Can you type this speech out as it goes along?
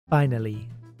Finally,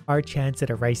 our chance at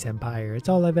a rice empire. It's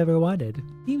all I've ever wanted.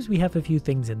 Seems we have a few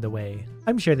things in the way.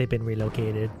 I'm sure they've been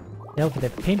relocated. Now for the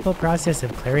painful process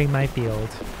of clearing my field.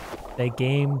 The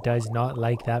game does not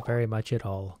like that very much at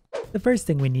all. The first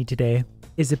thing we need today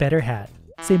is a better hat.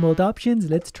 Same old options,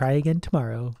 let's try again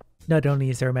tomorrow. Not only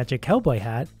is there a magic cowboy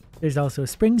hat, there's also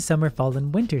spring, summer, fall,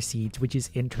 and winter seeds, which is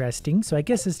interesting, so I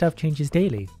guess the stuff changes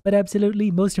daily. But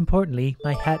absolutely, most importantly,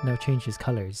 my hat now changes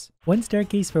colors. 1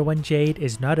 staircase for 1 jade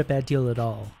is not a bad deal at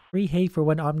all. 3 hay for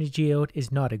 1 omni geode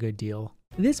is not a good deal.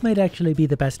 This might actually be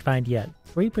the best find yet.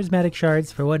 3 prismatic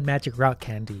shards for 1 magic rock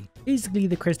candy. Basically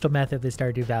the crystal meth of the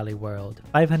Stardew Valley world.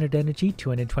 500 energy,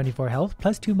 224 health,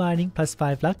 plus 2 mining, plus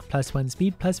 5 luck, plus 1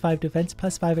 speed, plus 5 defense,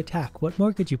 plus 5 attack. What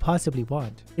more could you possibly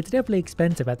want? It's definitely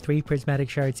expensive at 3 prismatic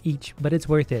shards each, but it's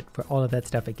worth it for all of that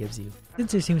stuff it gives you.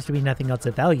 Since there seems to be nothing else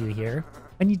of value here,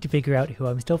 I need to figure out who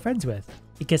I'm still friends with.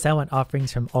 Because I want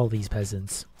offerings from all these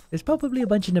peasants. There's probably a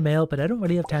bunch in the mail, but I don't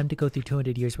really have time to go through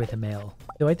 200 years worth of mail.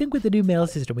 Though I think with the new mail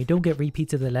system, we don't get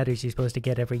repeats of the letters you're supposed to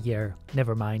get every year.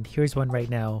 Never mind, here's one right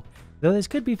now. Though this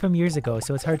could be from years ago,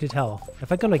 so it's hard to tell.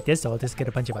 If I go like this, I'll just get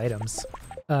a bunch of items.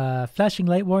 Flashing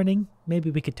light warning?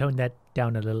 Maybe we could tone that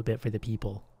down a little bit for the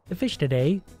people. The fish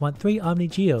today want 3 omni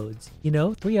geodes. You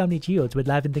know, 3 omni geodes would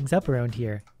liven things up around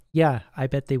here. Yeah, I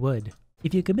bet they would.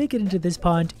 If you can make it into this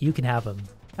pond, you can have them.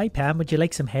 Hi Pam, would you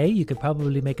like some hay? You could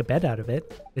probably make a bed out of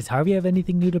it. Does Harvey have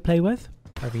anything new to play with?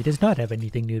 Harvey does not have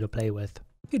anything new to play with.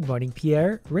 Good morning,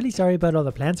 Pierre. Really sorry about all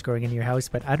the plants growing in your house,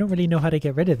 but I don't really know how to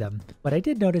get rid of them. What I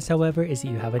did notice, however, is that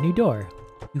you have a new door.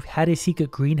 You've had a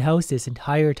secret greenhouse this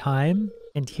entire time?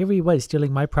 And here he was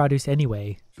stealing my produce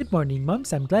anyway. Good morning,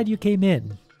 Mumps. I'm glad you came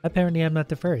in. Apparently I'm not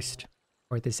the first.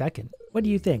 Or the second. What do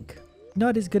you think?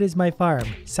 Not as good as my farm.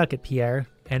 Suck it, Pierre.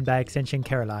 And by extension,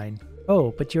 Caroline.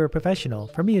 Oh, but you're a professional.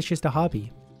 For me, it's just a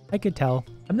hobby. I could tell.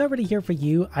 I'm not really here for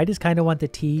you. I just kind of want the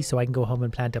tea so I can go home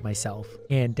and plant it myself.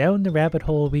 And down the rabbit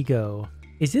hole we go.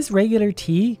 Is this regular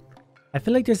tea? I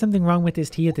feel like there's something wrong with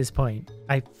this tea at this point.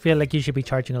 I feel like you should be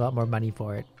charging a lot more money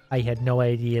for it. I had no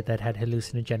idea that had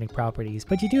hallucinogenic properties,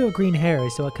 but you do have green hair,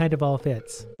 so it kind of all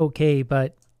fits. Okay,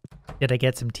 but did I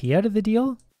get some tea out of the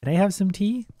deal? Can I have some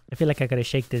tea? I feel like I gotta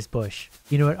shake this bush.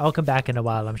 You know what? I'll come back in a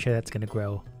while. I'm sure that's gonna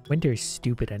grow. Winter's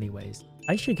stupid anyways.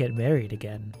 I should get married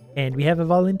again. And we have a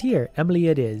volunteer. Emily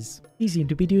it is. You seem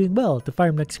to be doing well. The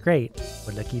farm looks great.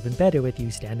 Would look even better with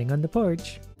you standing on the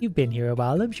porch. You've been here a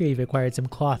while. I'm sure you've acquired some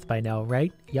cloth by now,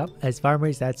 right? Yup, as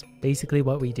farmers, that's basically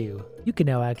what we do. You can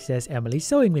now access Emily's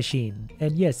sewing machine.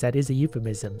 And yes, that is a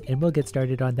euphemism, and we'll get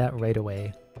started on that right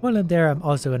away. While I'm there, I'm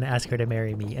also going to ask her to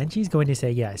marry me, and she's going to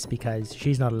say yes, because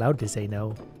she's not allowed to say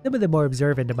no. Some of the more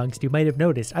observant amongst you might have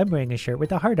noticed I'm wearing a shirt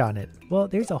with a heart on it. Well,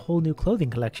 there's a whole new clothing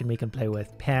collection we can play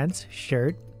with. Pants,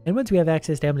 shirt, and once we have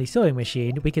access to Emily's sewing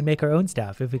machine, we can make our own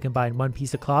stuff if we combine one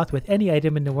piece of cloth with any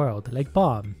item in the world, like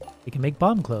bomb. We can make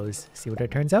bomb clothes, see what it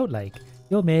turns out like.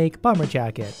 You'll make bomber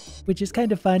jacket, which is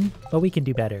kind of fun, but we can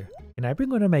do better. Can I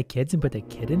bring one of my kids and put the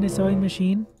kid in the sewing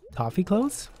machine? Coffee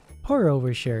clothes? Pour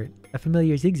over shirt. A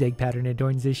familiar zigzag pattern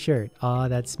adorns this shirt. Ah,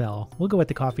 that smell. We'll go with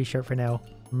the coffee shirt for now.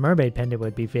 Mermaid pendant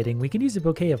would be fitting. We can use a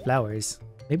bouquet of flowers.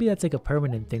 Maybe that's like a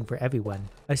permanent thing for everyone.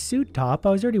 A suit top?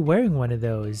 I was already wearing one of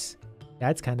those.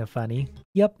 That's kind of funny.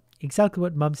 Yep, exactly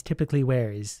what Mums typically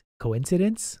wears.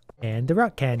 Coincidence? And the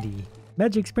rock candy.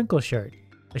 Magic sprinkle shirt.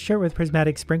 A shirt with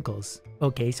prismatic sprinkles.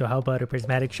 Okay, so how about a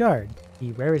prismatic shard?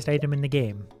 The rarest item in the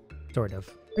game. Sort of.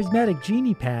 Prismatic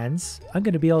genie pants. I'm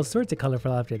gonna be all sorts of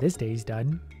colorful after this day's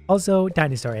done. Also,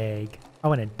 dinosaur egg. I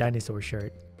want a dinosaur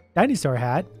shirt. Dinosaur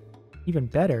hat? Even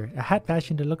better, a hat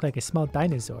fashioned to look like a small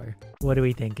dinosaur. What do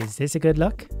we think? Is this a good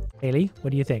look? Haley,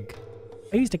 what do you think?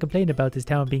 I used to complain about this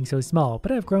town being so small,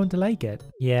 but I've grown to like it.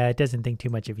 Yeah, it doesn't think too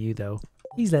much of you though.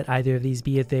 Please let either of these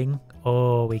be a thing.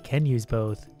 Oh, we can use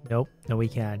both. Nope, no we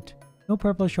can't. No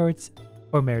purple shorts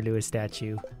or Mary Lewis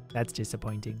statue. That's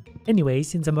disappointing. Anyway,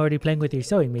 since I'm already playing with your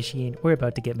sewing machine, we're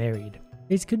about to get married.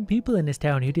 There's good people in this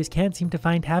town who just can't seem to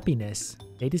find happiness.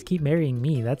 They just keep marrying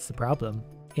me, that's the problem.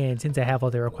 And since I have all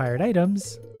the required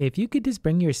items, if you could just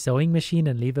bring your sewing machine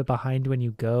and leave it behind when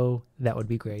you go, that would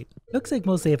be great. Looks like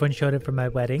mostly everyone showed up for my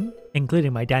wedding,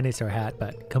 including my dinosaur hat,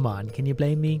 but come on, can you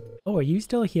blame me? Oh, are you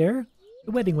still here?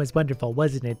 The wedding was wonderful,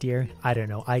 wasn't it, dear? I don't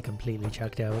know, I completely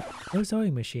checked out. No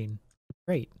sewing machine.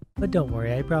 Great. But don't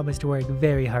worry, I promise to work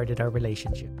very hard at our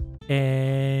relationship.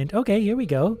 And okay, here we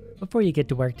go. Before you get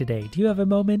to work today, do you have a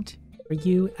moment? For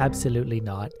you, absolutely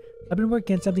not. I've been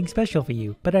working on something special for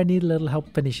you, but I need a little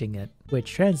help finishing it,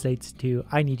 which translates to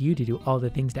I need you to do all the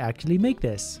things to actually make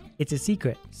this. It's a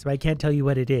secret, so I can't tell you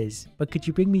what it is, but could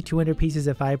you bring me 200 pieces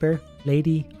of fiber?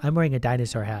 Lady, I'm wearing a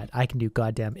dinosaur hat. I can do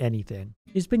goddamn anything.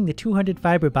 Just bring the 200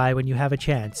 fiber by when you have a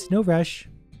chance. No rush.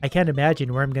 I can't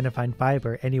imagine where I'm gonna find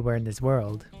fiber anywhere in this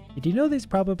world. Did you know there's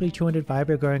probably 200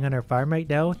 fiber growing on our farm right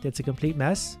now that's a complete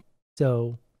mess?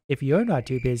 So, if you're not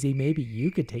too busy, maybe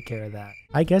you could take care of that.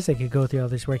 I guess I could go through all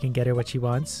this work and get her what she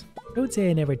wants. Don't say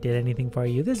I never did anything for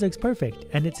you. This looks perfect,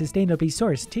 and it's sustainably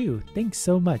sourced too. Thanks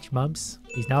so much, Mumps.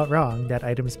 He's not wrong, that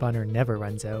item spawner never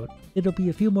runs out. It'll be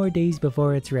a few more days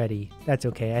before it's ready. That's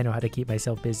okay, I know how to keep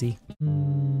myself busy.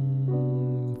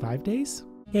 5 days?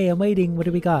 Hey, I'm waiting. What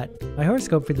do we got? My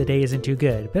horoscope for the day isn't too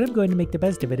good, but I'm going to make the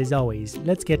best of it as always.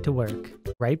 Let's get to work.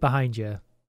 Right behind you.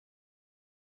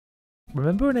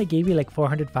 Remember when I gave you like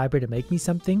 400 fiber to make me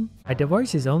something? My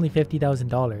divorce is only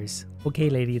 $50,000. Okay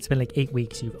lady, it's been like 8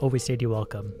 weeks, you've overstayed your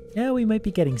welcome. Yeah, we might be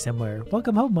getting somewhere.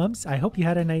 Welcome home, Mumps. I hope you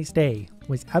had a nice day. It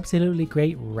was absolutely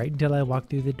great right until I walked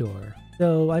through the door.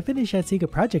 So I finished that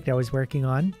secret project I was working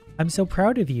on. I'm so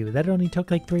proud of you, that only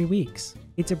took like 3 weeks.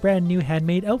 It's a brand new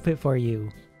handmade outfit for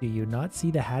you. Do you not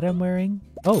see the hat I'm wearing?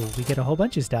 Oh, we get a whole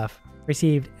bunch of stuff.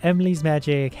 Received Emily's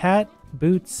magic hat,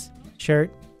 boots, shirt,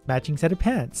 matching set of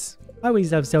pants. I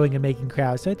always love sewing and making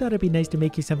crafts, so I thought it'd be nice to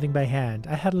make you something by hand.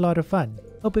 I had a lot of fun.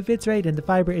 Hope it fits right and the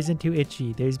fiber isn't too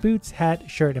itchy. There's boots, hat,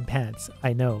 shirt, and pants.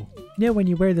 I know. Now when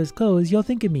you wear those clothes, you'll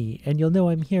think of me, and you'll know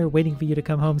I'm here waiting for you to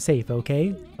come home safe,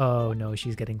 okay? Oh no,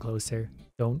 she's getting closer.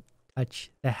 Don't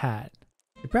touch the hat.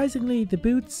 Surprisingly, the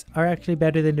boots are actually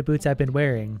better than the boots I've been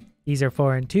wearing. These are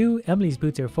 4 and 2, Emily's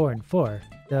boots are 4 and 4.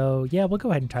 So yeah, we'll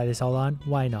go ahead and try this all on.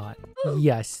 Why not?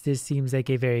 Yes, this seems like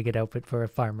a very good outfit for a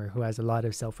farmer who has a lot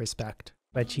of self-respect.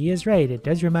 But she is right, it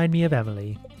does remind me of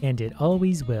Emily. And it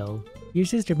always will. Your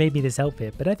sister made me this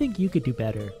outfit, but I think you could do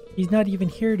better. She's not even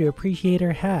here to appreciate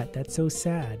her hat, that's so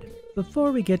sad.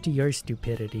 Before we get to your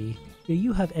stupidity, do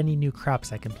you have any new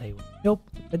crops I can play with? Nope,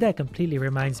 but that completely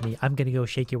reminds me, I'm gonna go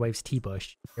shake your wife's tea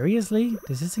bush. Seriously?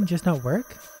 Does this thing just not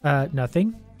work?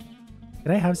 Nothing? Can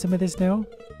I have some of this now?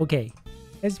 Okay,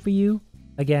 as for you,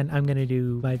 again, I'm gonna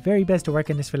do my very best to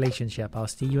work on this relationship. I'll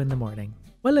see you in the morning.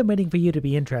 While I'm waiting for you to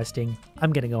be interesting,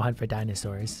 I'm gonna go hunt for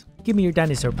dinosaurs. Give me your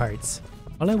dinosaur parts.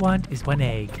 All I want is 1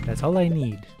 egg. That's all I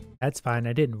need. That's fine,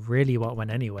 I didn't really want one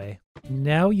anyway.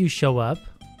 Now you show up.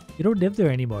 You don't live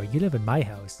there anymore, you live in my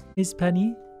house. Miss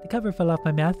Penny, the cover fell off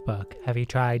my math book. Have you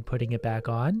tried putting it back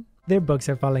on? Their books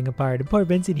are falling apart, and poor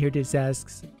Vincent here just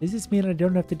asks, does this mean I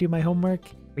don't have to do my homework?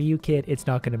 For you kid, it's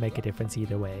not going to make a difference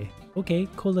either way. Okay,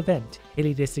 cool event.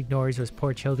 Haley just ignores those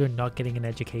poor children not getting an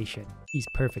education. He's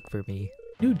perfect for me.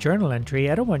 New journal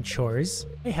entry, I don't want chores.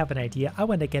 I have an idea, I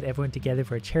want to get everyone together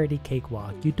for a charity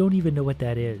cakewalk. You don't even know what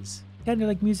that is. Kinda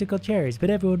like musical chairs, but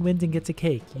everyone wins and gets a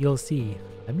cake. You'll see.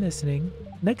 I'm listening.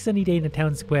 Next sunny day in the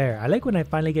town square. I like when I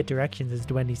finally get directions as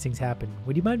to when these things happen.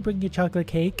 Would you mind bringing a chocolate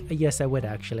cake? Yes, I would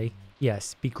actually.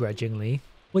 Yes, begrudgingly.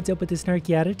 What's up with the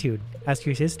snarky attitude? Ask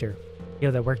your sister. Yeah,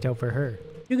 that worked out for her.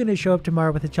 You're gonna show up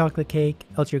tomorrow with a chocolate cake,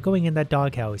 else you're going in that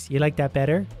doghouse. You like that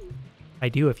better? I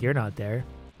do if you're not there.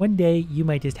 One day, you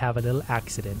might just have a little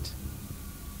accident.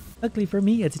 Luckily for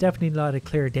me, it's definitely not a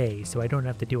clear day, so I don't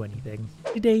have to do anything.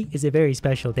 Today is a very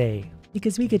special day,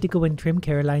 because we get to go and trim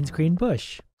Caroline's green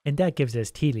bush. And that gives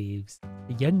us tea leaves.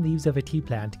 The young leaves of a tea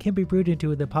plant can be brewed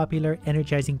into the popular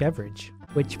energizing beverage,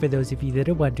 which for those of you that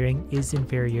are wondering, is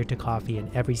inferior to coffee in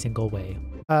every single way.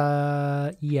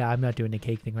 Yeah, I'm not doing the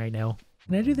cake thing right now.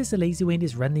 Can I do this a lazy way and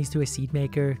just run these through a seed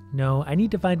maker? No, I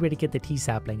need to find where to get the tea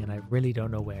sapling and I really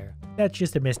don't know where. That's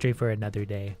just a mystery for another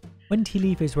day. 1 tea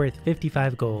leaf is worth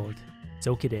 55 gold.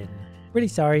 Soak it in. Really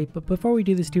sorry, but before we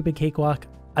do the stupid cakewalk,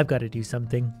 I've got to do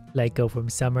something. Like go from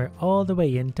summer all the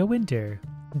way into winter.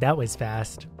 That was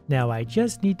fast. Now I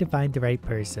just need to find the right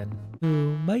person,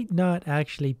 who might not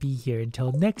actually be here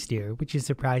until next year, which is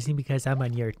surprising because I'm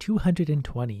on year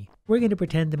 220. We're going to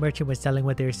pretend the merchant was selling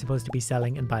what they're supposed to be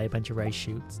selling and buy a bunch of rice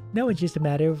shoots. Now it's just a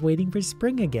matter of waiting for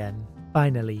spring again.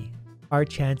 Finally, our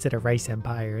chance at a rice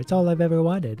empire. It's all I've ever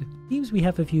wanted. Seems we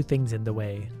have a few things in the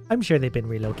way. I'm sure they've been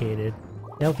relocated.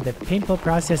 Now for the painful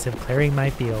process of clearing my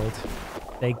field.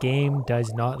 The game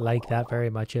does not like that very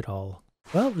much at all.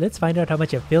 Well, let's find out how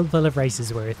much a field full of rice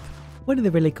is worth. One of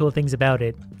the really cool things about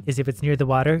it is if it's near the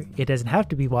water, it doesn't have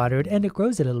to be watered and it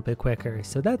grows a little bit quicker,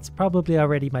 so that's probably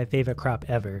already my favorite crop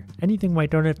ever. Anything where I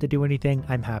don't have to do anything,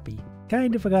 I'm happy.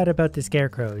 Kinda forgot about the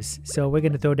scarecrows, so we're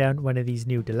gonna throw down one of these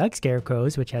new deluxe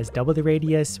scarecrows which has double the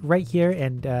radius right here,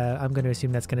 and I'm gonna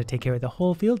assume that's gonna take care of the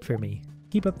whole field for me.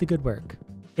 Keep up the good work.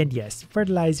 And yes,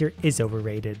 fertilizer is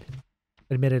overrated.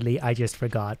 Admittedly, I just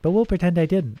forgot, but we'll pretend I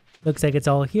didn't. Looks like it's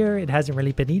all here. It hasn't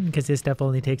really been eaten because this stuff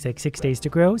only takes like 6 days to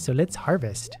grow, so let's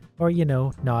harvest. Or, you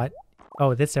know, not.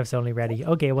 Oh, this stuff's only ready.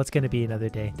 Okay, well, it's gonna be another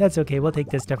day. That's okay, we'll take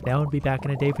this stuff now and be back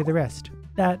in a day for the rest.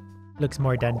 That looks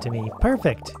more done to me.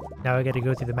 Perfect! Now I gotta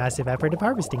go through the massive effort of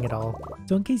harvesting it all.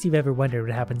 So in case you've ever wondered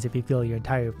what happens if you fill your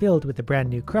entire field with a brand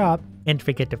new crop and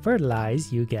forget to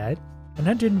fertilize, you get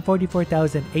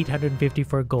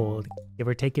 144,854 gold, give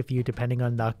or take a few depending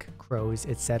on luck, crows,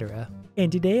 etc.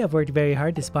 And today I've worked very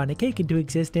hard to spawn a cake into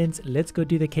existence. Let's go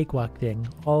do the cakewalk thing,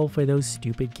 all for those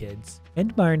stupid kids.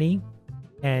 And Marnie,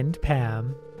 and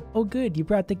Pam. Oh good, you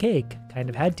brought the cake. Kind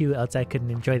of had to, else I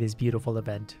couldn't enjoy this beautiful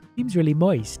event. Seems really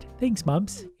moist. Thanks,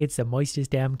 Mumps. It's the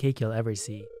moistest damn cake you'll ever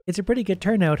see. It's a pretty good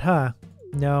turnout, huh?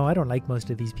 No, I don't like most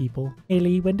of these people.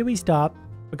 Haley, when do we stop?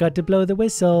 Forgot to blow the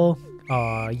whistle.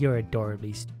 Aw, you're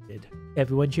adorably stupid.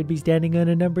 Everyone should be standing on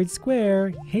a numbered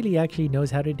square. Haley actually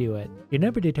knows how to do it. Your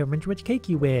number determines which cake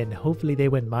you win. Hopefully they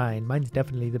win mine. Mine's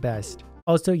definitely the best.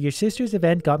 Also, your sister's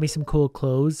event got me some cool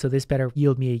clothes, so this better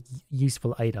yield me a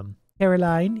useful item.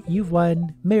 Caroline, you've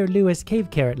won Mayor Lewis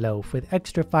Cave Carrot Loaf with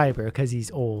extra fiber because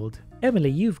he's old. Emily,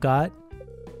 you've got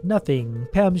nothing.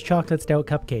 Pam's chocolate stout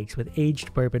cupcakes with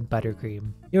aged bourbon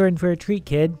buttercream. You're in for a treat,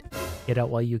 kid. Get out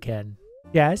while you can.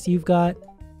 Jess, you've got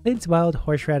Clint's wild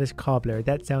horseradish cobbler.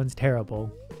 That sounds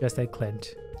terrible. Just like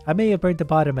Clint. I may have burnt the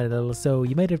bottom a little, so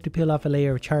you might have to peel off a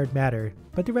layer of charred matter,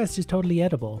 but the rest is totally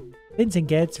edible. Vincent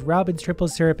gets Robin's triple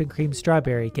syrup and cream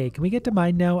strawberry cake. Can we get to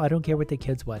mine now? I don't care what the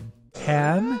kids won.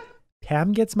 Pam?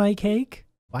 Pam gets my cake?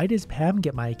 Why does Pam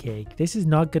get my cake? This is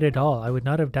not good at all. I would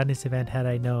not have done this event had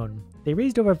I known. They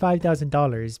raised over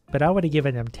 $5,000, but I would have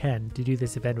given them 10 to do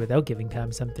this event without giving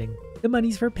Pam something. The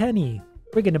money's for Penny.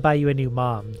 We're gonna buy you a new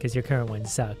mom, because your current one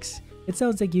sucks. It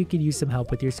sounds like you could use some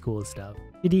help with your school stuff.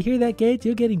 Did you hear that, kids?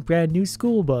 You're getting brand new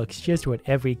school books, just what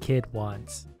every kid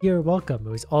wants. You're welcome, it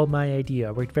was all my idea.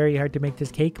 I worked very hard to make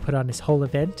this cake, put on this whole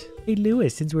event. Hey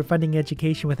Lewis, since we're funding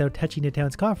education without touching the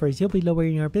town's coffers, you'll be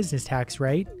lowering our business tax,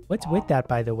 right? What's with that,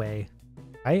 by the way?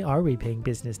 Why are we paying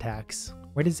business tax?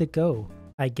 Where does it go?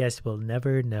 I guess we'll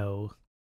never know.